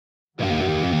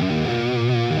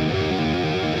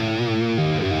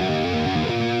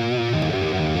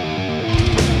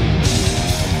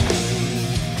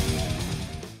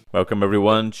Welcome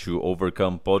everyone to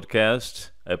Overcome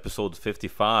Podcast, episode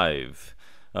 55.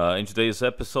 In today's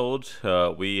episode,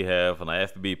 we have an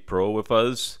IFBB Pro with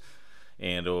us,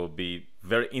 and it will be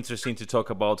very interesting to talk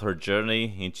about her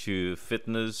journey into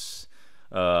fitness.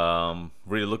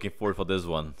 Really looking forward for this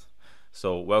one.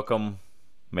 So, welcome,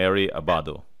 Merica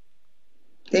Abbado.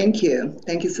 Thank you.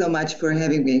 Thank you so much for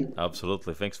having me.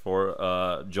 Absolutely. Thanks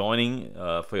for joining,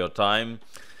 for your time.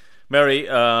 Mary,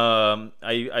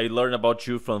 I learned about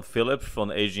you from Philip from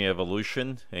Aging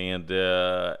Evolution, and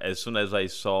as soon as I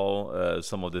saw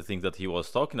some of the things that he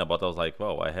was talking about, I was like,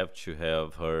 "Wow, I have to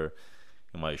have her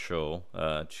in my show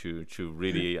to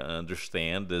really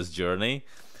understand this journey."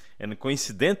 And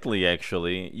coincidentally,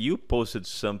 actually, you posted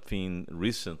something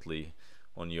recently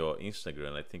on your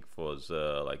Instagram. I think it was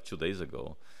like 2 days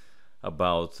ago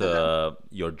about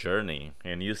your journey,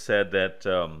 and you said that.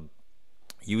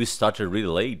 You started really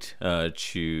late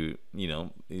to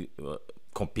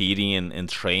competing and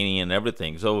training and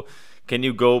everything. So can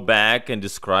you go back and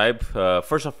describe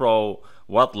first of all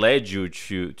what led you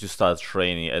to start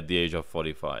training at the age of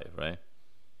 45, right?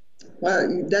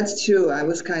 Well, that's true. I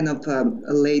was kind of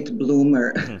a late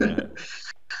bloomer.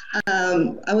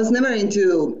 I was never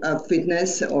into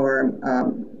fitness or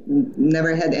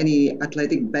never had any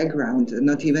athletic background,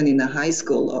 not even in a high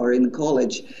school or in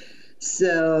college.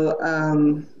 So,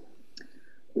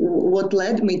 what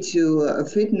led me to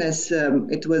fitness,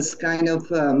 it was kind of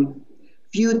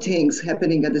few things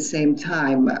happening at the same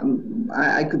time.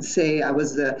 I could say I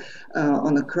was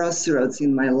on a crossroads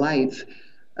in my life.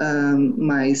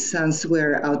 My sons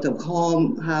were out of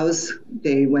house,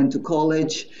 they went to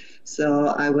college, so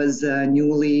I was a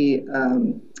newly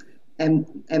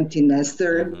empty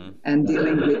nester and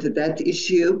dealing with that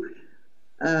issue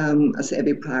as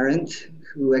every parent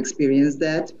who experienced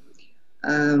that.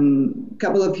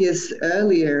 Couple of years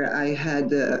earlier, I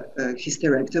had a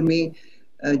hysterectomy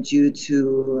due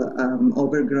to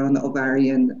overgrown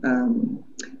ovarian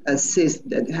a cyst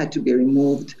that had to be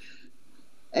removed.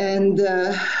 And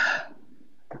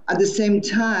at the same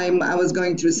time, I was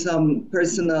going through some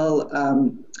personal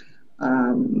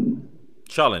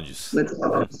Challenges.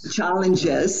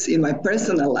 challenges in my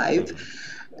personal life.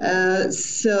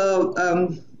 So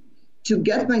to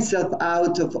get myself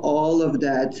out of all of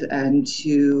that and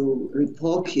to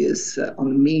refocus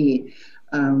on me,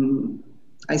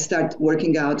 I started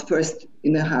working out first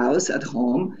in the house at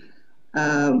home,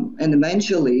 and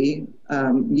eventually,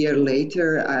 year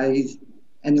later, I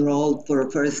enrolled for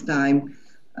the first time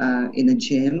in a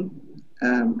gym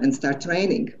and start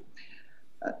training.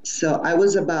 So I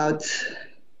was about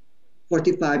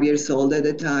 45 years old at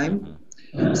the time,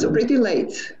 so pretty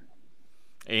late.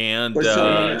 And For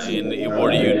someone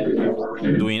were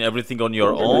you doing everything on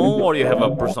your own, or you have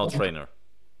a personal trainer?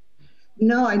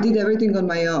 No, I did everything on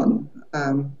my own.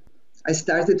 I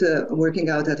started working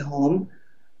out at home,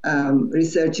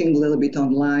 researching a little bit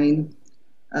online,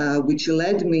 which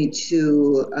led me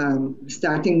to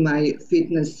starting my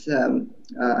fitness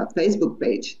Facebook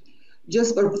page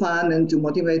just for fun and to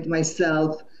motivate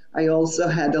myself. I also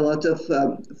had a lot of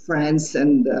friends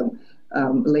and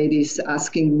ladies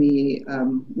asking me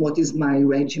what is my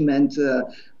regiment,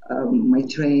 my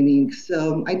training.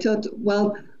 So I thought,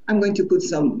 well, I'm going to put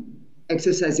some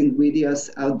exercising videos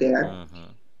out there.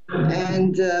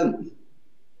 And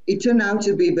it turned out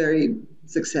to be very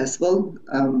successful.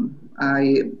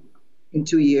 In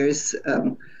 2 years,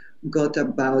 got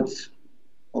about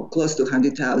close to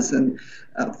 100,000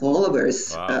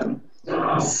 followers.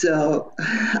 Wow. So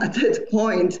at that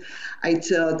point, I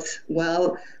thought,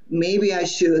 well, maybe I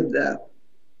should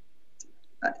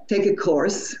take a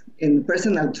course in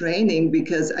personal training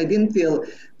because I didn't feel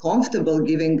comfortable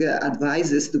giving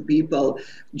advices to people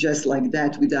just like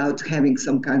that without having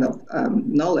some kind of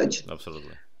knowledge.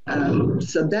 Absolutely.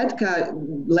 So that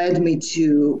led me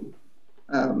to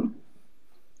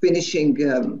finishing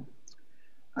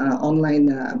online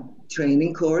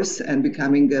training course and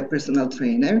becoming a personal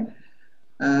trainer.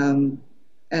 And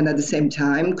at the same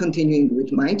time, continuing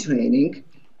with my training.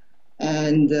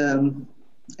 And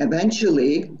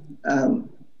eventually,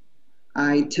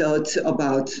 I thought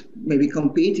about maybe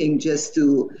competing just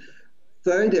to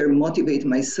further motivate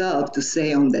myself to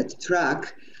stay on that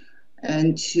track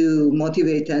and to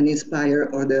motivate and inspire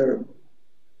other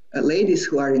ladies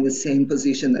who are in the same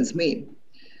position as me.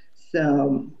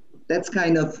 So that's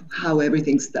kind of how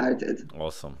everything started.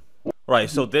 Awesome. Right.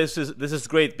 So this is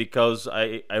great because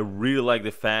I really like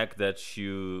the fact that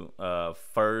you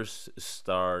first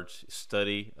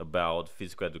study about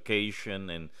physical education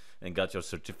and got your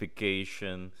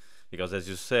certification because as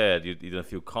you said, you didn't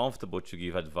feel comfortable to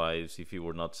give advice if you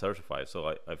were not certified.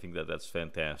 So I think that that's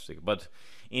fantastic. But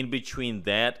in between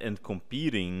that and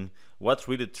competing, what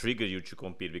really triggered you to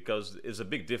compete? Because there's a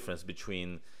big difference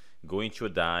between going to a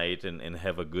diet and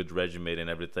have a good regimen and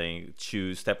everything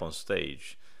to step on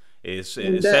stage. That's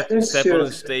Step true.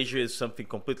 on stage is something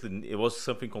completely, it was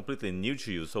something completely new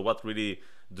to you. So what really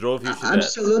drove you to that?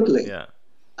 Absolutely. Yeah.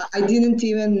 I didn't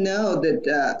even know that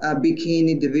a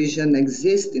bikini division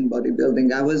exists in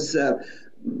bodybuilding. I was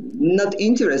not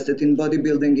interested in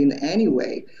bodybuilding in any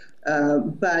way.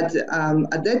 But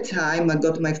at that time, I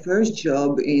got my first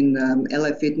job in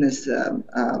LA Fitness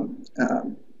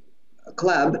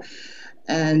club,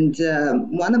 and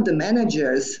one of the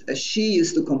managers, she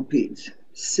used to compete.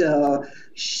 So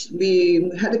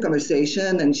we had a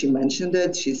conversation, and she mentioned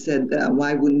it. She said,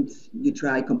 "Why wouldn't you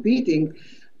try competing?"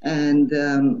 And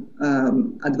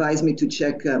advised me to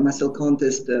check Muscle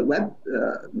Contest web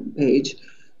page.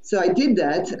 So I did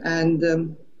that, and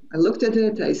I looked at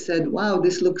it. I said, "Wow,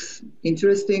 this looks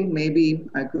interesting. Maybe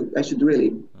I should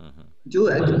really do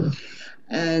it."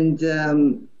 And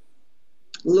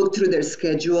looked through their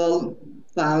schedule,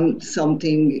 found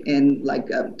something in like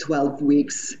 12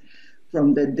 weeks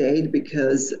from the date,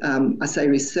 because as I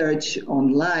research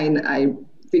online, I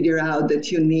figure out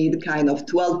that you need kind of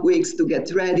 12 weeks to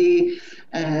get ready.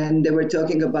 And they were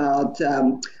talking about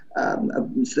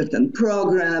certain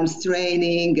programs,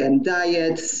 training, and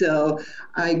diet. So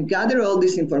I gather all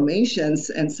these informations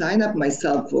and sign up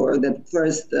myself for that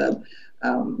first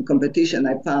competition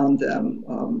I found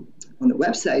on the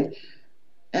website,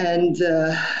 and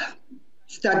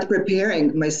start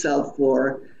preparing myself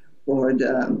for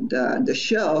the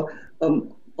show,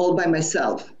 all by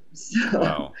myself. So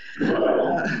Wow.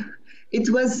 it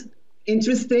was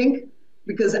interesting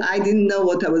because I didn't know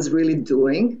what I was really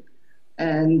doing,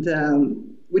 and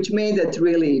which made it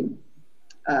really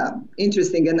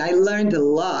interesting. And I learned a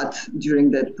lot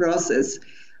during that process.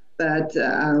 But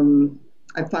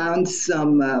I found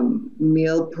some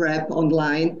meal prep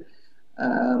online,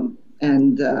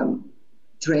 and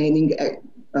training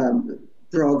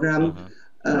program,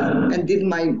 and did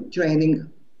my training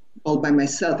all by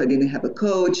myself. I didn't have a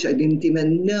coach. I didn't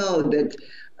even know that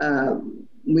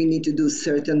we need to do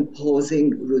certain posing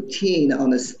routine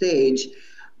on a stage.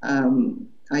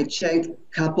 I checked a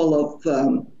couple of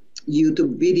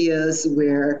YouTube videos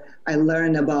where I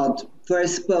learned about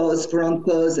first pose, front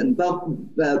pose, and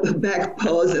back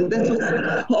pose, and that was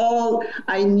all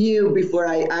I knew before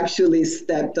I actually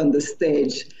stepped on the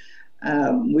stage,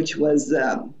 which was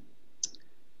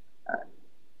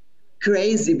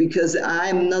crazy because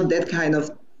I'm not that kind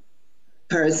of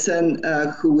person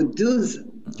who would do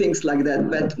things like that.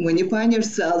 But when you find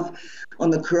yourself on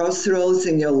the crossroads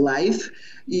in your life,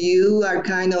 you are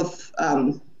kind of,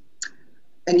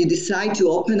 and you decide to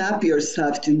open up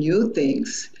yourself to new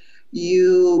things.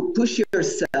 You push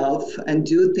yourself and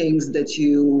do things that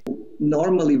you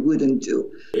normally wouldn't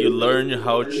do. You learn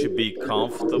how to be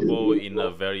comfortable in a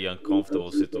very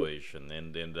uncomfortable situation,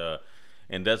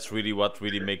 and that's really what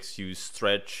really makes you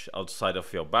stretch outside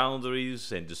of your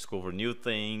boundaries and discover new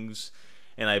things.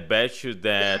 And I bet you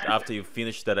that after you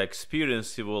finish that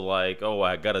experience, you will like, oh,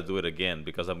 I gotta do it again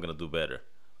because I'm gonna do better.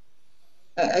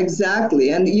 Exactly.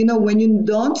 And you know, when you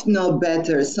don't know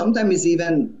better, sometimes it's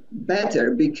even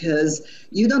better because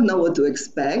you don't know what to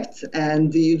expect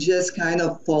and you just kind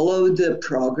of follow the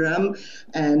program,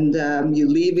 and you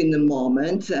live in the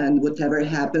moment, and whatever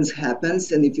happens,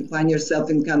 happens. And if you find yourself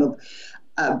in kind of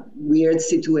a weird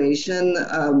situation,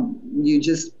 you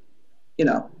just,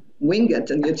 wing it,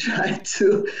 and you try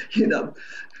to,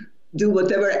 do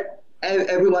whatever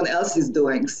everyone else is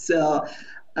doing. So,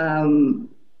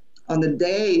 on the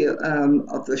day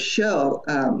of the show,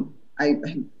 I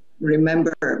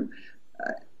remember,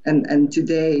 and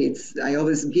today I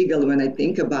always giggle when I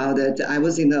think about it. I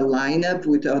was in a lineup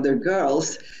with other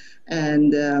girls,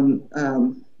 and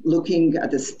looking at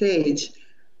the stage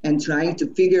and trying to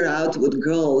figure out what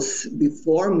girls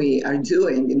before me are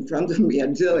doing, in front of me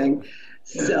are doing.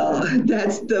 So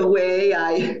that's the way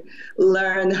I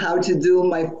learned how to do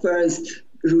my first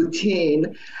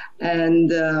routine.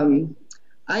 And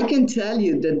I can tell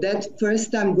you that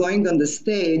first time going on the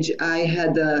stage, I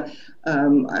had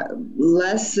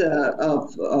less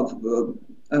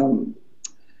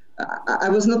I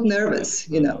was not nervous,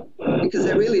 because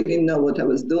I really didn't know what I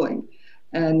was doing.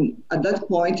 And at that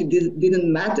point, it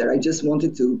didn't matter. I just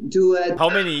wanted to do it. How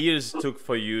many years took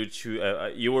for you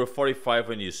to? You were 45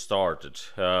 when you started.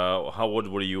 How old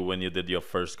were you when you did your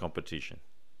first competition?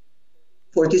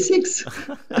 46.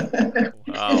 It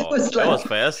Wow, was that was like,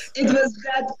 fast. it was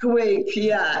that quick.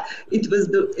 Yeah, it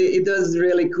was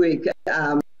really quick.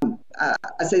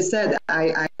 As I said,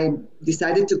 I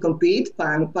decided to compete,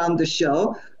 found the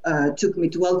show. Took me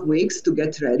 12 weeks to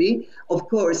get ready. Of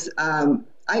course,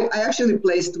 I actually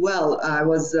placed well.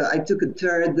 I took a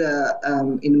third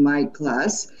in my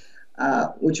class,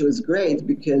 which was great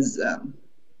because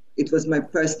it was my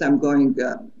first time going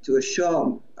to a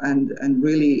show and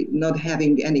really not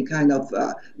having any kind of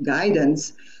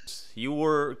guidance. You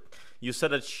were, you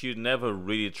said that you never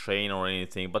really train or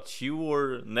anything, but you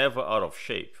were never out of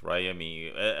shape, right? I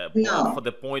mean, for No,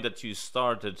 the point that you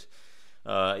started,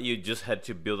 you just had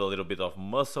to build a little bit of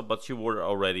muscle, but you were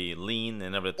already lean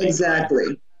and everything, right?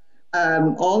 exactly.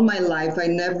 All my life, I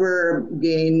never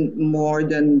gained more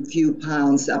than few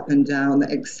pounds up and down,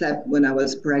 except when I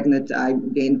was pregnant, I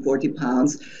gained 40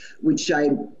 pounds, which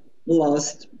I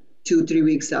lost 2, 3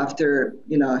 weeks after,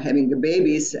 having the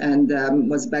babies and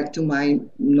was back to my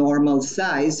normal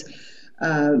size.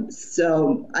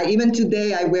 So even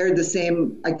today, I can wear the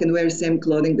same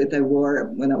clothing that I wore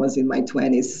when I was in my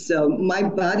 20s. So my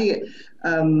body,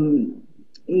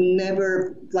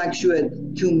 never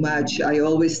fluctuate too much. I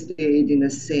always stayed in the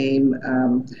same,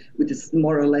 with this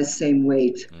more or less same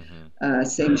weight, Mm-hmm.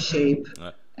 same shape.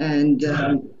 Uh, And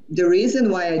the reason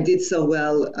why I did so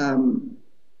well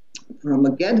from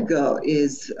a get-go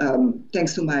is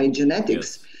thanks to my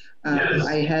genetics. yes.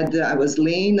 I was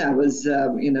lean. I was,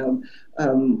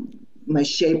 my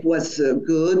shape was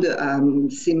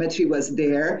good. Symmetry was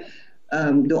there.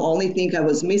 The only thing I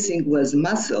was missing was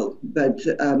muscle,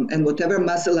 and whatever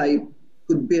muscle I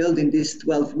could build in these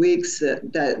 12 weeks,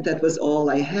 that was all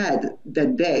I had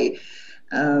that day.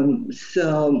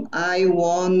 So I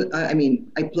won. I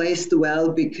mean, I placed well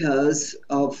because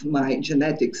of my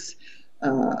genetics,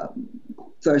 uh,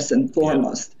 first and Yeah.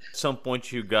 foremost. At some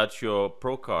point, you got your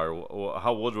pro card.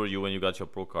 How old were you when you got your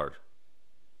pro card?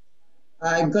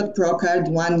 I got pro card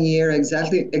 1 year,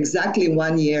 exactly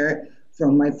 1 year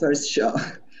from my first show.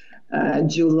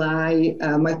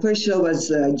 My first show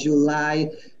was July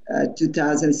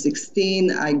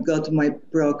 2016. I got my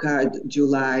pro card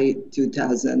July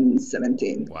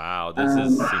 2017. Wow, this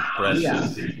Um, is yeah,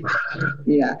 impressive.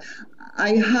 yeah.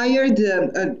 I hired,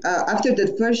 after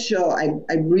that first show,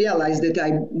 I realized that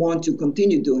I want to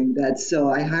continue doing that. So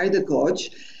I hired a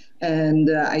coach and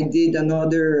I did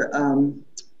another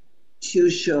 2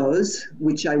 shows,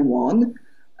 which I won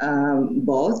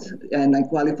both, and I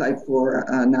qualified for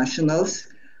nationals.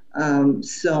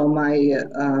 So my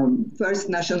first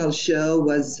national show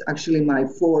was actually my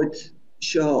fourth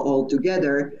show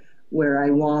altogether, where I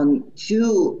won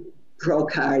 2 pro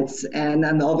cards and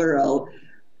an overall.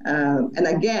 And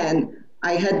again,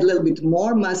 I had a little bit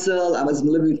more muscle. I was a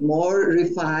little bit more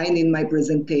refined in my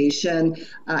presentation.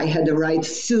 I had the right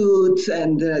suit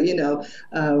and,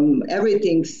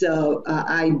 everything. So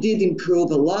I did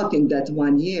improve a lot in that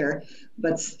 1 year,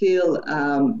 but still,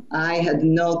 I had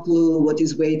no clue what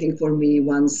is waiting for me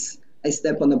once I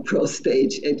step on a pro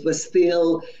stage. It was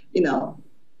still, you know,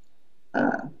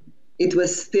 uh,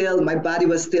 my body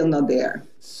was still not there.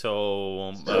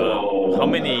 So, how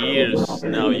many years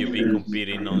now you be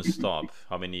competing non-stop?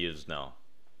 How many years now?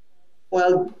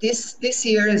 Well, this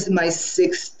year is my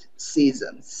sixth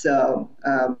season, so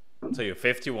So you're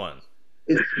 51,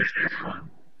 it's,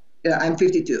 yeah, I'm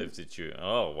 52. 52.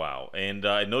 Oh, wow. And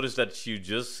I noticed that you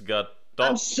just got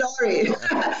I'm top. sorry,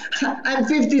 I'm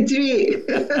 53.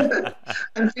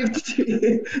 I'm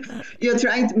 53. You're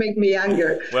trying to make me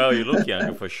younger. Well, you look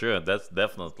younger for sure. That's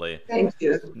definitely. Thank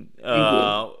you. Thank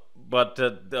you. But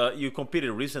you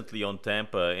competed recently on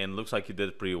Tampa, and looks like you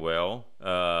did pretty well.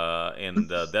 And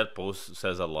that post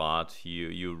says a lot.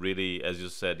 You really, as you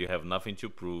said, you have nothing to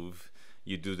prove.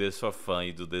 You do this for fun.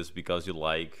 You do this because you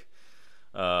like.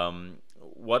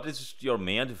 What is your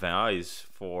main advice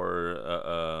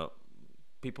for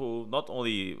people, not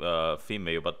only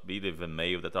female but even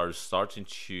male, that are starting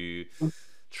to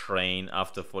train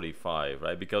after 45,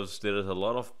 right? Because there is a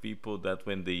lot of people that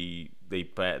when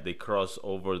they cross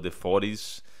over the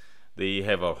 40s, they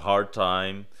have a hard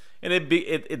time, and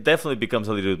it definitely becomes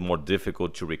a little bit more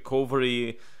difficult to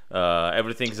recovery.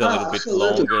 Everything's a little Oh, bit absolutely.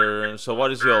 longer. So,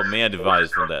 what is your main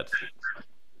advice from that?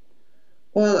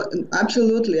 Well,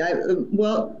 absolutely.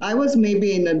 I was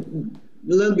maybe in a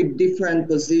little bit different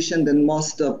position than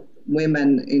most of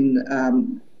women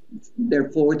in their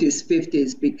 40s,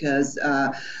 50s, because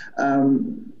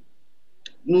um,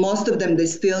 most of them, they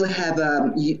still have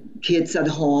kids at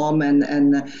home and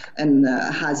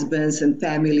husbands and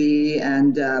family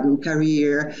and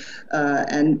career,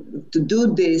 and to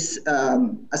do this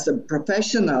as a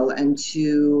professional and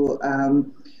to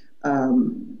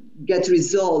get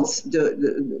results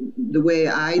the way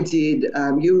I did,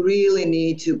 you really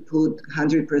need to put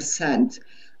 100%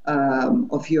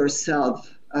 of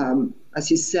yourself. As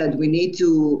you said, we need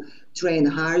to train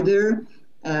harder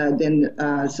than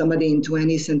somebody in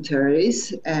 20s and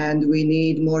 30s, and we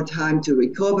need more time to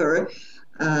recover.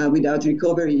 Without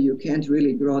recovery, you can't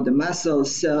really grow the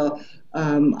muscles. So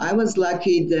I was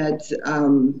lucky that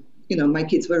my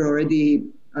kids were already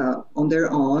on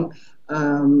their own.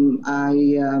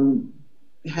 I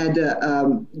had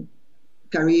a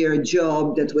career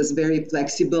job that was very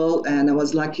flexible, and I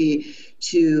was lucky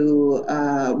to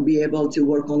be able to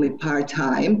work only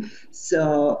part-time.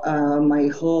 So my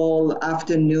whole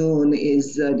afternoon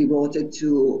is devoted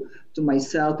to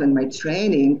myself and my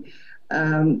training.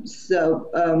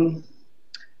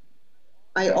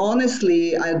 I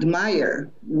honestly admire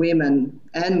women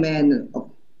and men of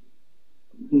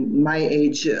my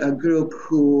age group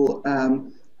who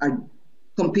are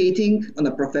competing on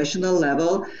a professional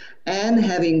level and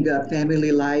having a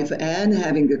family life and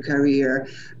having a career.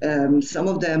 Some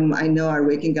of them I know are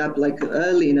waking up like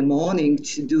early in the morning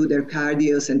to do their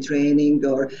cardios and training,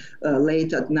 or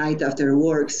late at night after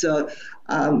work. So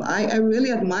I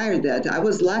really admire that. I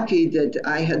was lucky that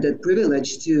I had that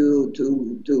privilege to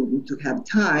have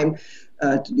time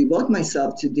to devote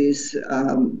myself to this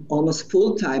almost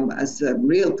full time as a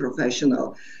real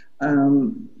professional.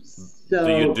 Do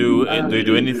you do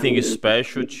anything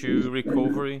special to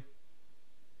recovery?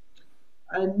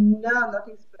 No,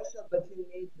 nothing special, but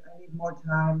I need more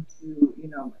time to,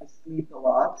 I sleep a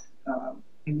lot. I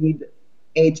need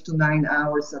 8 to 9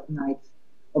 hours at night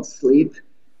of sleep.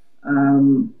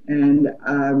 And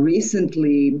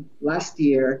recently, last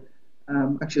year,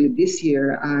 actually this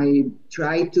year, I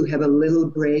tried to have a little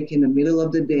break in the middle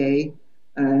of the day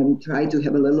and try to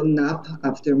have a little nap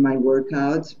after my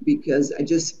workout, because I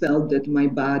just felt that my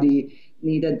body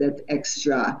needed that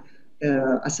extra.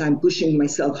 As I'm pushing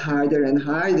myself harder and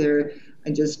harder,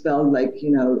 I just felt like,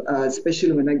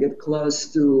 especially when I get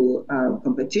close to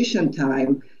competition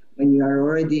time, when you are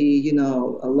already,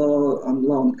 low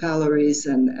on calories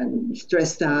and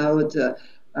stressed out,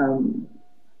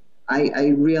 I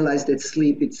realized that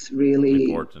sleep it's really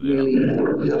Important, yeah. really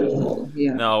helpful.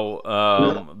 Yeah. Now,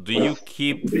 do you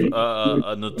keep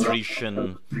a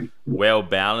nutrition well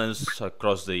balanced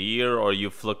across the year, or you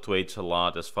fluctuate a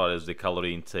lot as far as the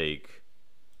calorie intake?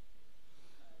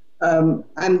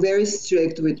 I'm very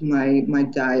strict with my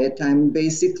diet. I'm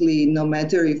basically, no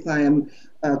matter if I'm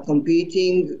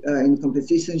competing in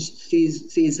competition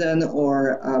season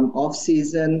or off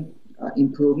season,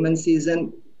 improvement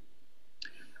season,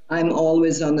 I'm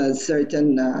always on a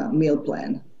certain meal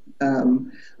plan.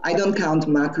 I don't count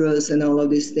macros and all of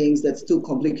these things. That's too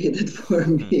complicated for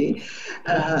me.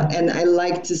 And I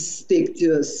like to stick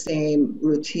to a same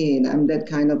routine. I'm that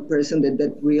kind of person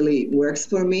that really works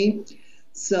for me.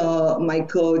 So my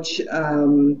coach,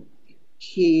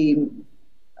 he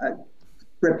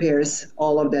prepares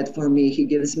all of that for me. He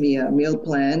gives me a meal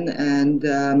plan, and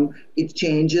it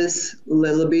changes a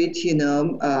little bit,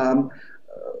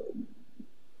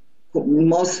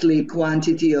 mostly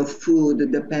quantity of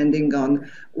food depending on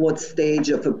what stage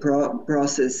of a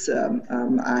process a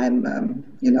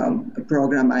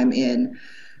program I'm in.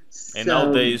 And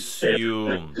nowadays,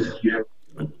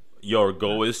 your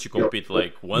goal is to compete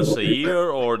like once a year,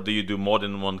 or do you do more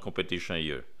than one competition a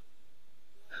year?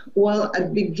 Well, at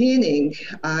the beginning,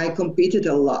 I competed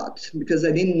a lot because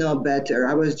I didn't know better.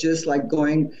 I was just like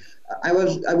going. I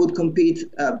would compete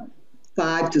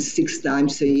 5 to 6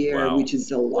 times a year, Wow, which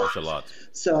is a lot. that's a lot.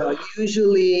 So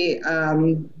usually,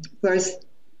 first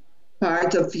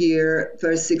part of year,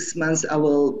 first 6 months, I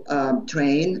will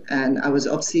train, and I was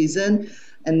off season.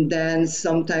 And then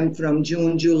sometime from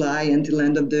June, July until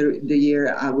end of the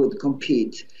year, I would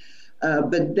compete.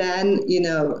 But then,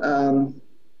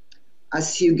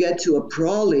 as you get to a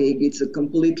pro league, it's a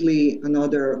completely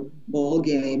another ball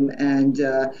game. And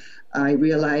I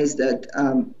realized that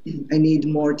I need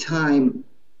more time.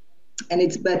 And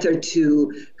it's better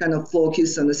to kind of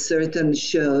focus on a certain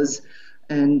shows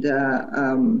and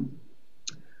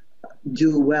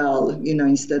do well,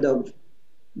 instead of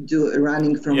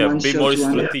running from one Be show more to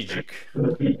another. strategic.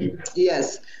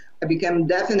 Yes, I became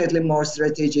definitely more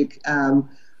strategic.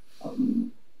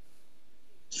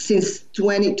 Since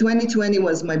 2020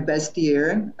 was my best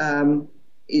year.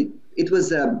 It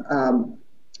was a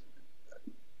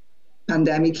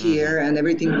pandemic Hmm. here, and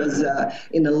everything was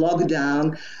in a lockdown.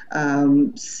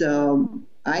 So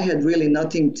I had really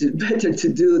nothing better to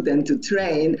do than to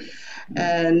train.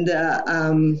 And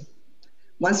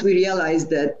once we realized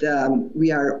that we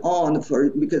are on for,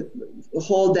 because the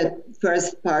whole that first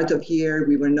part of year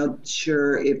we were not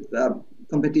sure if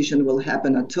competition will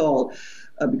happen at all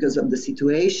because of the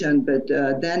situation. But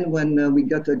then when we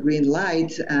got a green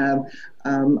light,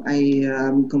 I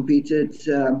competed.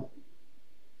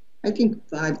 I think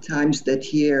 5 times that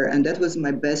year, and that was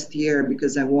my best year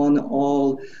because I won all.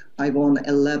 I won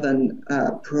 11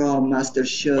 pro master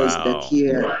shows that Wow.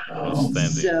 year.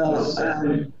 Outstanding. So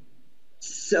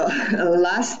so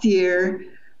last year,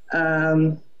 um,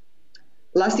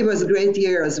 last year was a great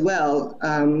year as well,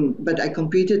 but I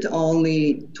competed only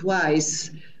twice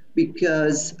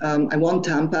because I won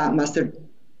Tampa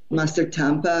Master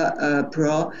Tampa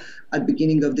Pro at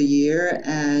beginning of the year,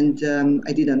 and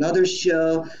I did another show.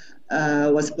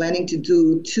 Was planning to do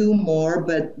two more,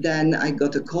 but then I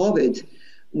got a COVID,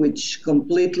 which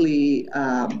completely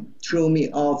threw me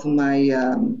off my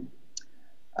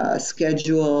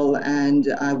schedule, and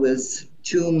I was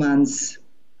 2 months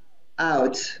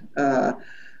out.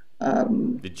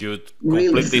 Did you Really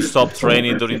completely stop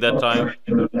training during that time?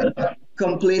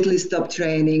 completely stopped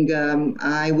training.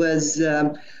 I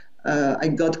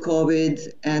got COVID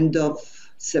end of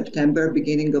September,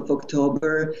 beginning of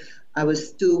October. I was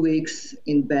 2 weeks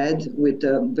in bed with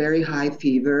a very high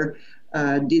fever.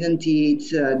 Didn't eat,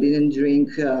 didn't drink.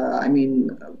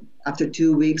 After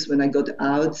 2 weeks, when I got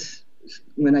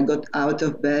out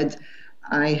of bed,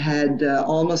 I had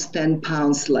almost 10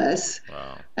 pounds less.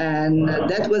 Wow. And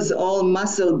that was all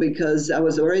muscle because I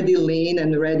was already lean and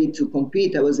ready to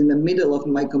compete. I was in the middle of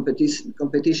my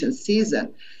competition season.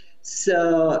 So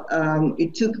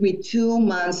it took me 2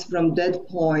 months from that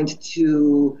point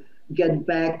to get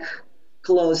back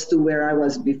close to where I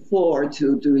was before, to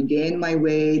regain my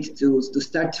weight, to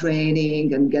start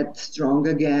training and get strong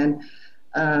again.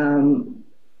 Um,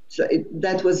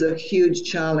 that was a huge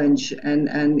challenge, and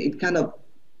it kind of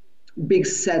big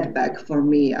setback for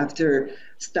me after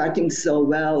starting so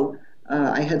well.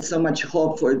 I had so much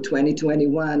hope for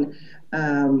 2021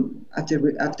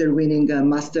 after winning a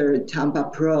Master Tampa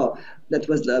Pro. That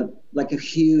was like a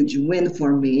huge win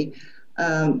for me.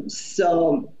 So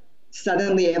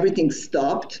suddenly everything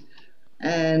stopped,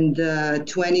 and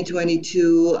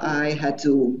 2022 I had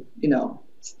to,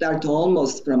 start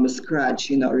almost from scratch,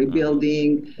 Hmm. rebuilding,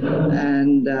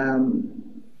 and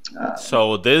So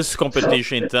this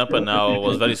competition in Tampa now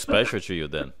was very special to you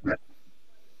then.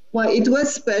 well, it was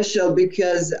special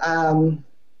because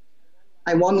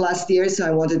I won last year, so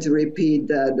I wanted to repeat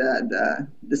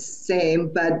the same.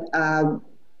 But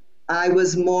I was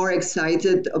more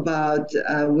excited about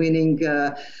winning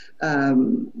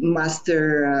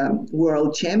Master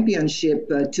World Championship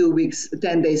 2 weeks,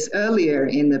 10 days earlier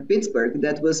in Pittsburgh.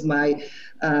 That was my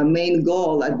main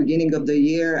goal at the beginning of the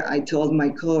year. I told my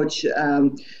coach.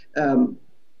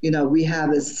 We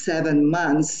have 7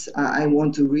 months. I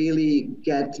want to really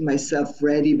get myself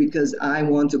ready because I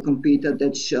want to compete at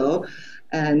that show,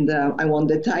 and I want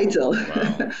the title.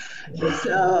 Wow.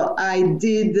 So I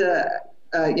did.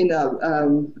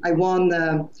 I won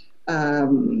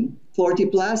 40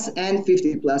 plus and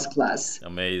 50 plus class.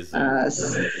 Amazing.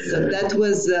 So that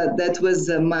was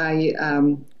my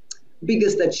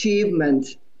biggest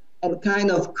achievement and kind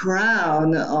of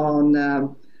crown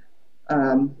on.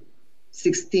 Um,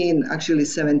 16, actually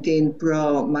 17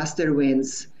 pro master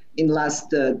wins in last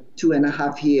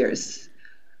 2.5 years.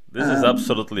 This is Um,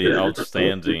 absolutely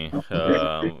outstanding.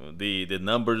 The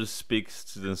numbers speak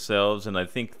to themselves, and I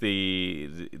think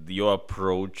your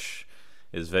approach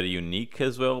is very unique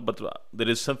as well. But there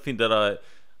is something that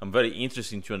I'm very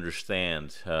interested to understand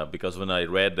because when I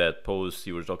read that post,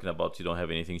 you were talking about you don't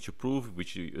have anything to prove,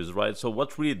 which is right. So what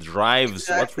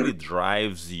exactly. really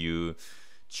drives you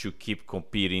to keep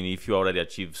competing if you already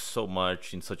achieved so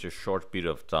much in such a short period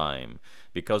of time?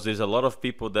 Because there's a lot of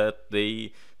people that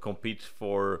they compete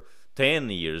for 10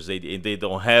 years, they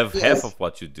don't have half Yes. of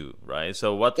what you do, right? So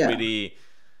what Yeah. really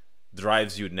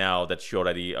drives you now that you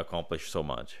already accomplished so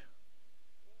much?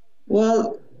 Well,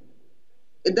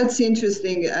 that's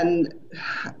interesting, and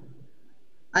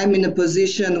I'm in a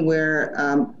position where,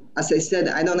 as I said,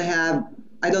 I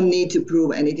don't need to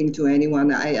prove anything to anyone.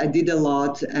 I did a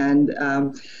lot, and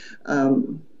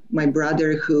my brother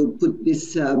who put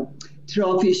this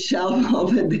trophy shelf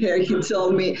over there, he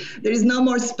told me there is no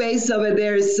more space over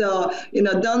there, so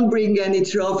don't bring any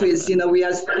trophies. We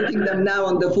are sticking them now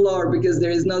on the floor because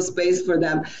there is no space for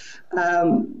them.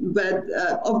 But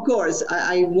of course,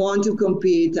 I want to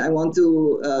compete. I want to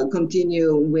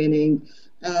continue winning.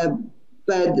 Uh,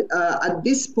 But at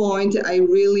this point, I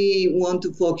really want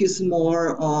to focus more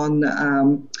on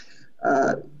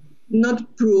uh, not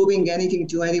proving anything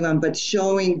to anyone, but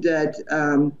showing that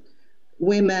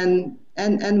women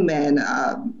and men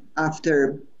after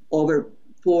over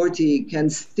 40 can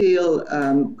still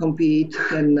compete,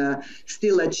 can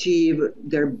still achieve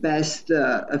their best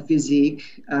physique.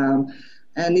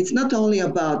 And it's not only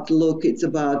about look, it's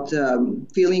about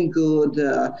feeling good,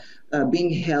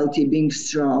 being healthy, being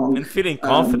strong. And feeling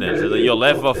confident. Your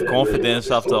level of confidence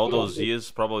after all those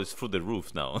years probably is through the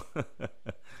roof now.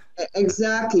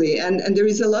 Exactly. And there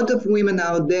is a lot of women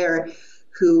out there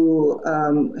who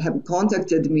have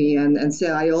contacted me and say,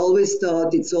 I always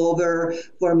thought it's over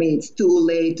for me. It's too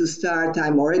late to start.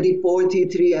 I'm already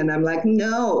 43. And I'm like,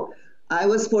 no, I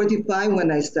was 45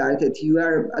 when I started. You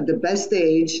are at the best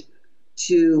age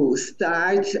to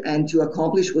start and to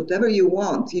accomplish whatever you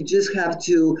want. You just have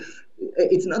to,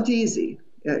 it's not easy.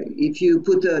 If you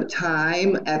put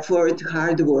time, effort,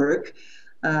 hard work,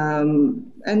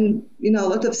 and a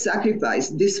lot of sacrifice.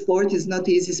 This sport is not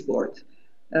easy sport.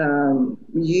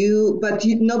 But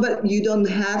you don't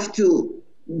have to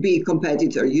be a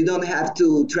competitor. You don't have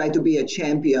to try to be a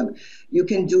champion. You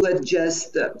can do it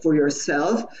just for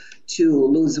yourself, to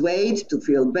lose weight, to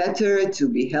feel better, to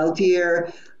be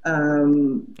healthier.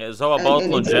 It's all about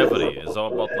longevity. It's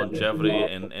all about longevity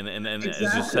and as you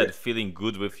Exactly. said, feeling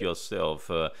good with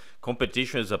yourself.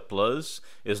 Competition is a plus.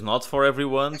 It's not for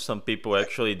everyone. Some people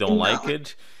actually don't like No,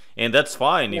 it. And that's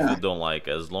fine if you yeah. don't like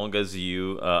it. As long as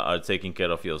you are taking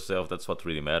care of yourself, that's what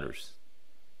really matters.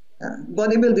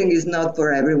 Bodybuilding is not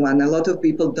for everyone. A lot of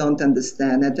people don't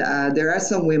understand it. There are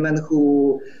some women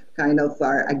who kind of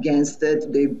are against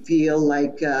it. They feel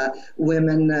like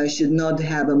women should not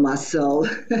have a muscle.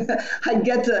 I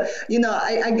get,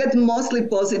 I get mostly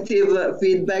positive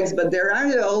feedbacks, but there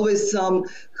are always some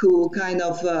who kind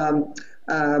of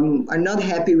are not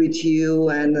happy with you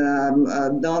and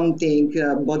don't think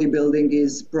bodybuilding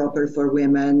is proper for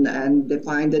women and they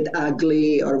find it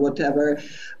ugly or whatever.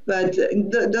 But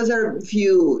those are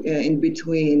few in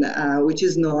between, which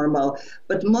is normal.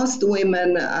 But most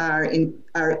women are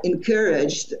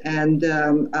encouraged and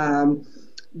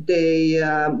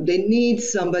they need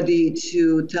somebody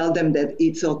to tell them that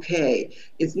it's okay.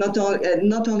 It's not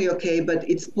only okay, but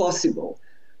it's possible.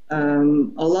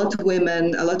 A lot of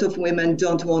women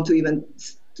don't want to even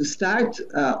to start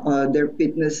their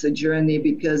fitness journey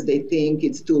because they think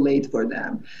it's too late for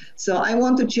them. So I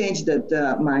want to change that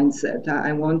mindset.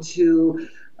 I want to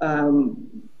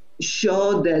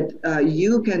show that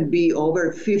you can be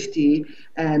over 50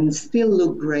 and still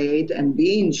look great and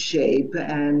be in shape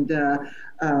and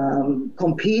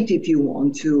compete if you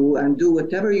want to and do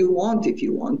whatever you want if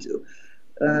you want to.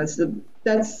 So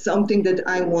that's something that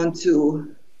I want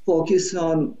to focus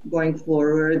on going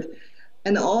forward.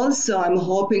 And also, I'm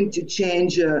hoping to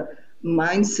change a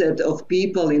mindset of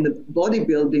people in the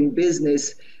bodybuilding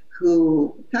business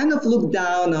who kind of look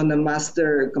down on the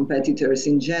master competitors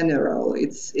in general. I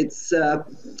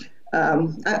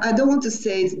don't want to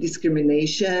say it's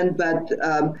discrimination, but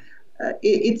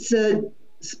it's a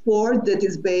sport that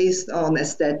is based on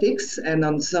aesthetics and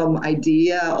on some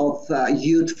idea of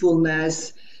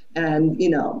youthfulness and,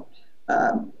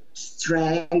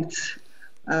 strength.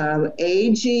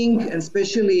 Aging,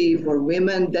 especially for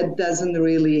women, that doesn't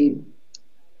really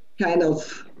kind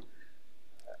of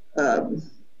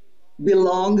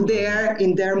belong there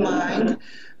in their mind.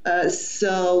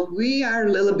 So we are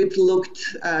a little bit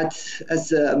looked at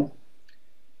as a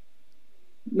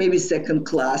maybe second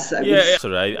class, I would Yeah, say.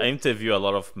 so I interview a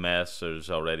lot of masters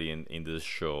already in this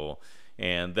show,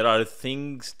 and there are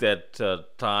things that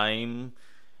time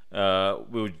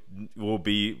will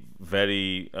be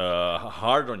very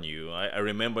hard on you. I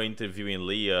remember interviewing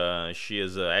Leah. She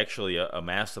is actually a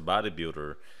master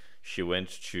bodybuilder. She went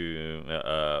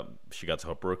to she got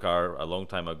her pro card a long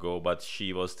time ago, but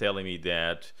she was telling me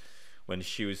that when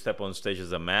she would step on stage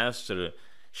as a master,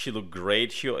 she looked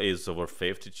great. She is over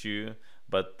 52,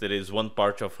 but there is one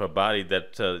part of her body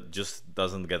that just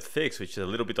doesn't get fixed, which is a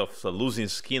little bit of losing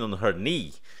skin on her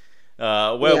knee.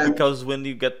 Well, Yeah, because when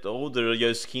you get older,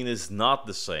 your skin is not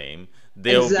the same.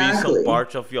 There will be some exactly.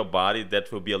 parts of your body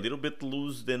that will be a little bit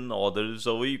loose than others,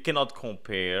 so you cannot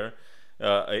compare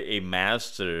a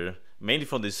master, mainly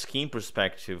from the skin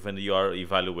perspective, when you are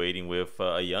evaluating with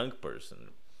a young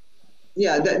person.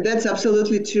 Yeah, that's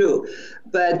absolutely true.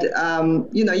 But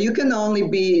you can only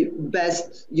be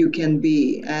best you can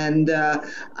be, and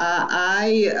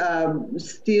I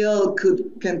still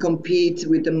can compete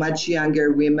with the much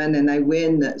younger women, and I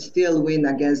win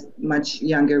against much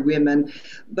younger women.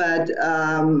 But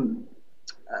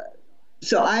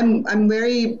So I'm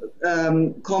very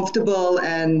comfortable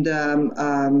and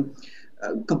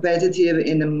competitive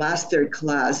in a master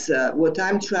class. What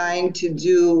I'm trying to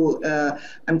do,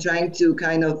 I'm trying to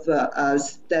kind of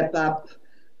step up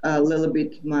a little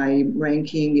bit my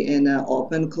ranking in an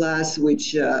open class,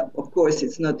 which of course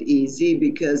it's not easy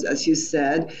because, as you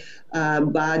said,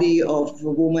 body of a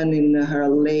woman in her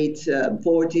late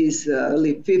 40s,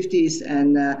 early 50s,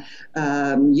 and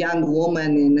young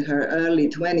woman in her early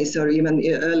 20s or even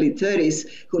early 30s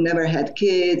who never had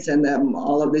kids and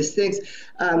all of these things.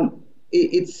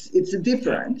 It's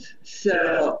Yeah. different.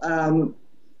 So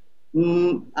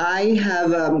I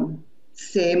have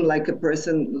same like a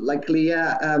person like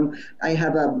Leah. I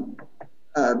have a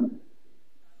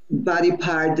body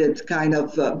part that kind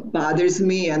of bothers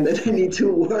me and that I need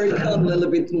to work on a little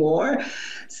bit more.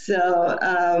 So,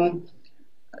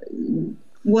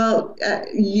 well,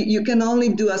 you can only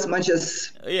do as much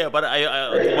as. Yeah, but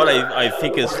what I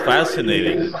think is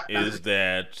fascinating is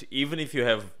that even if you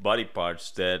have body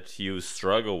parts that you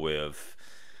struggle with,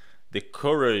 the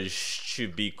courage to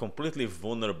be completely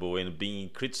vulnerable and being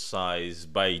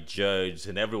criticized by judges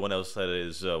and everyone else that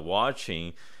is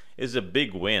watching is a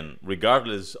big win,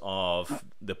 regardless of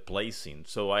the placing.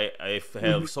 So I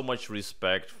have so much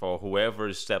respect for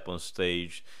whoever step on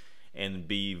stage and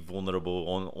be vulnerable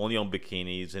on only on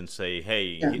bikinis and say, hey,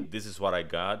 Yeah, this is what I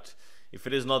got. If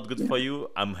it is not good yeah. for you,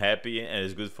 I'm happy and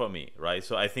it's good for me, right?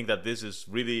 So I think that this is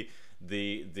really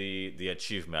the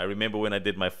achievement. I remember when I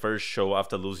did my first show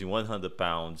after losing 100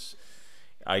 pounds,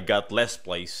 I got last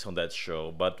place on that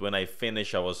show, but when I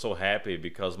finished, I was so happy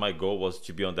because my goal was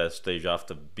to be on that stage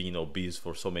after being obese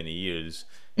for so many years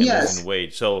and losing Yes,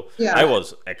 weight. So I yeah.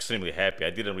 was extremely happy. I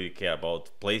didn't really care about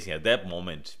placing at that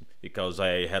moment because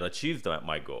I had achieved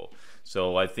my goal.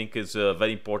 So I think it's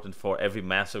very important for every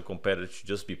master competitor to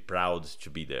just be proud to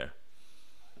be there.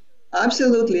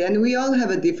 Absolutely. And we all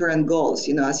have a different goals.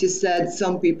 You know, as you said,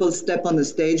 some people step on the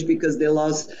stage because they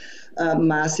lost a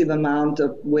massive amount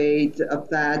of weight, of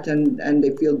fat, and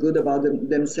they feel good about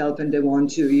themselves and they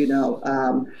want to,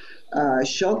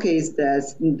 showcase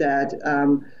that.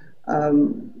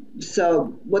 So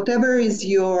whatever is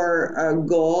your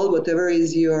goal, whatever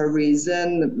is your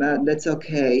reason, that's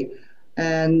okay.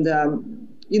 And,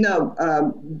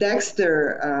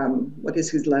 Dexter, what is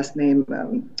his last name?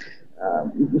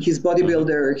 His Hmm.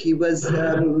 bodybuilder. He was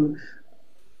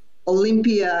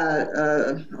Olympian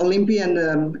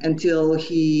until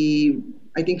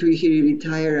I think he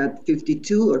retired at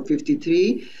 52 or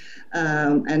 53.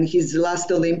 And his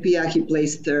last Olympia, he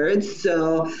placed third.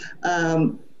 So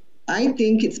I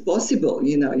think it's possible.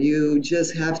 You know, you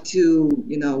just have to,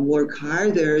 work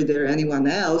harder than anyone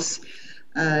else.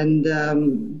 And,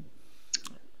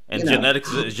 And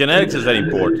genetics is very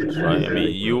important, right? I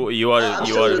mean, you are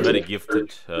very absolutely.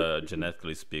 gifted,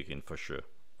 genetically speaking, for sure.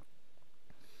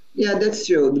 Yeah, that's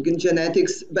true.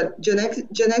 Genetics, but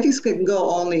genetics can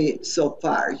go only so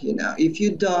far. You know, if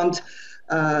you don't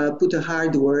put a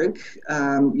hard work,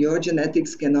 your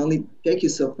genetics can only take you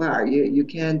so far. You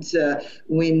can't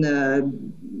win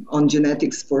on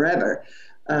genetics forever.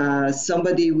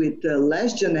 Somebody with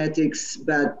less genetics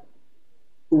but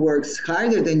who works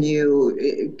harder than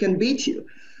you can beat you.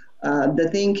 The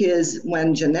thing is,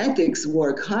 when genetics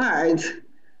work hard,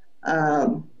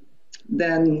 um,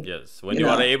 then Yes, when you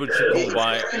are able to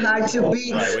combine, it's very hard to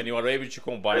beat. right, when you are able to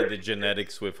combine the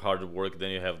genetics with hard work,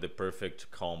 then you have the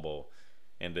perfect combo,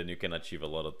 and then you can achieve a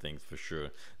lot of things for sure.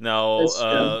 Now, That's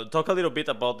true. talk a little bit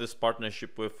about this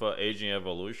partnership with Aging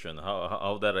Evolution.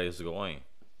 How that is going?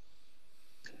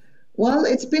 Well,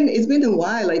 it's been a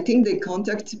while. I think they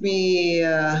contacted me.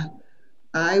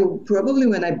 I probably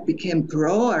when I became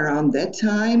pro around that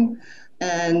time,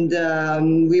 and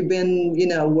we've been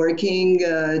working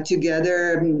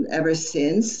together ever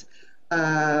since.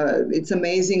 It's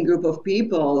amazing group of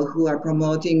people who are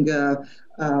promoting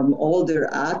older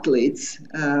athletes.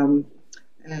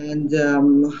 And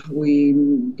we,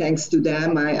 thanks to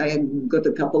them, I got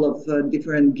a couple of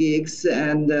different gigs,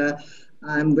 and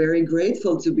I'm very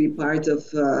grateful to be part of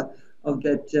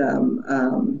that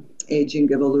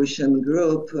aging evolution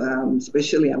group.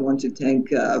 Especially, I want to thank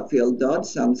Phil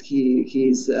Dodson.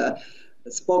 He's a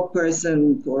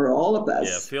spokesperson for all of Yeah,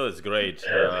 us. Phil is great.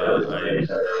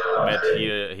 I met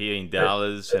here in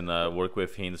Dallas and worked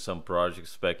with him in some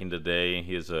projects back in the day.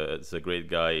 He's a great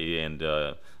guy and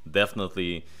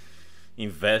definitely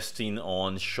investing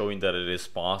on showing that it is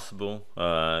possible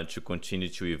to continue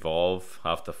to evolve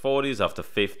after 40s, after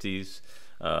 50s,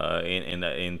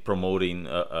 in promoting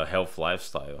a health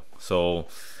lifestyle. So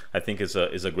I think it's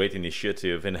a great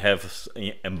initiative and have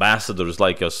ambassadors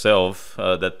like yourself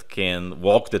that can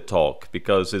walk the talk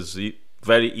because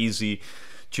very easy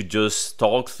to just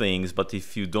talk things, but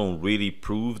if you don't really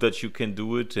prove that you can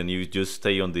do it and you just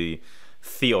stay on the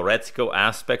theoretical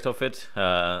aspect of it,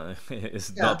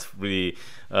 it's Yeah. not really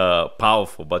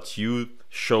powerful. But you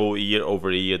show year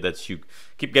over year that you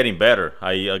keep getting better.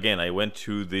 I went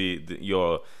to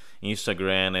your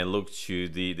Instagram and looked to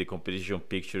the competition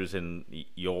pictures, and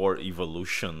your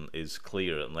evolution is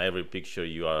clear. In every picture,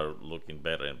 you are looking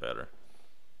better and better.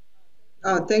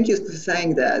 Oh, thank you for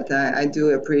saying that. I do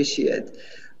appreciate.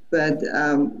 But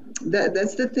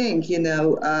that's the thing,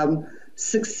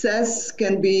 success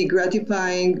can be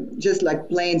gratifying, just like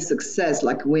plain success,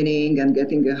 like winning and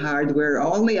getting a hardware,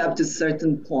 only up to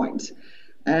certain point.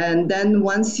 And then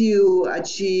once you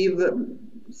achieve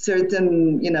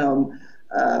certain,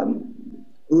 um,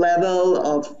 level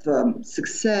of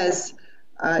success,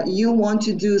 you want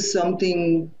to do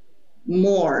something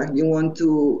more. You want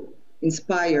to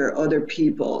inspire other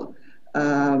people.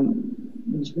 Um,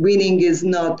 Winning is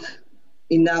not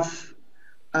enough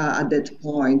at that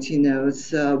point,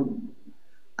 So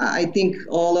I think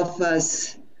all of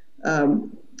us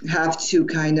have to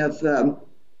kind of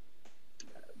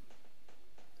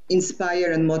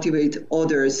inspire and motivate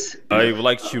others. I would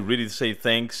like to really say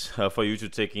thanks for you to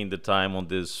taking the time on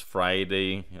this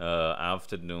Friday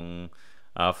afternoon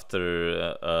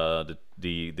after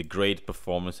the great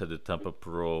performance at the Tampa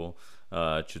Pro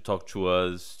to talk to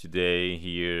us today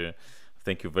here.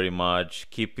 Thank you very much.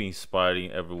 Keep inspiring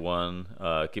everyone.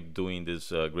 Keep doing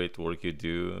this great work you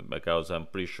do, because I'm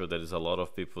pretty sure there is a lot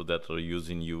of people that are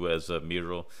using you as a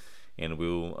mirror, and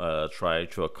will try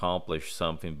to accomplish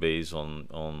something based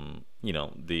on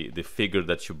the figure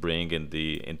that you bring and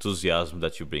the enthusiasm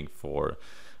that you bring for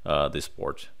the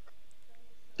sport.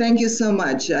 Thank you so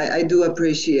much. I do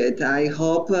appreciate. I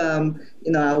hope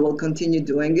I will continue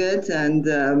doing it and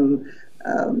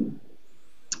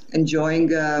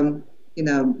enjoying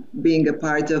being a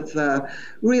part of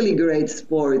really great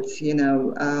sports.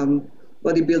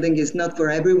 Bodybuilding is not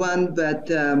for everyone, but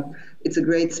it's a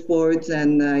great sport,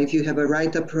 and if you have a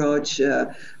right approach,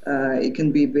 it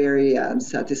can be very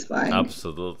satisfying.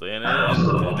 Absolutely, and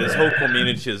this whole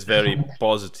community is very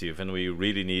positive, and we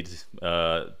really need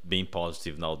being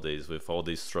positive nowadays with all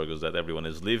these struggles that everyone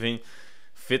is living.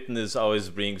 Fitness always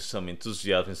brings some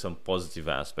enthusiasm, some positive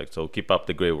aspects. So keep up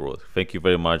the great work. Thank you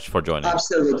very much for joining.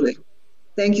 Absolutely.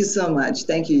 Thank you so much.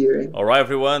 Thank you, Yuri. All right,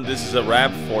 everyone. This is a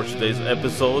wrap for today's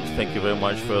episode. Thank you very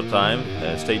much for your time.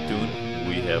 Stay tuned.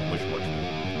 We have much more to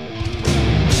do.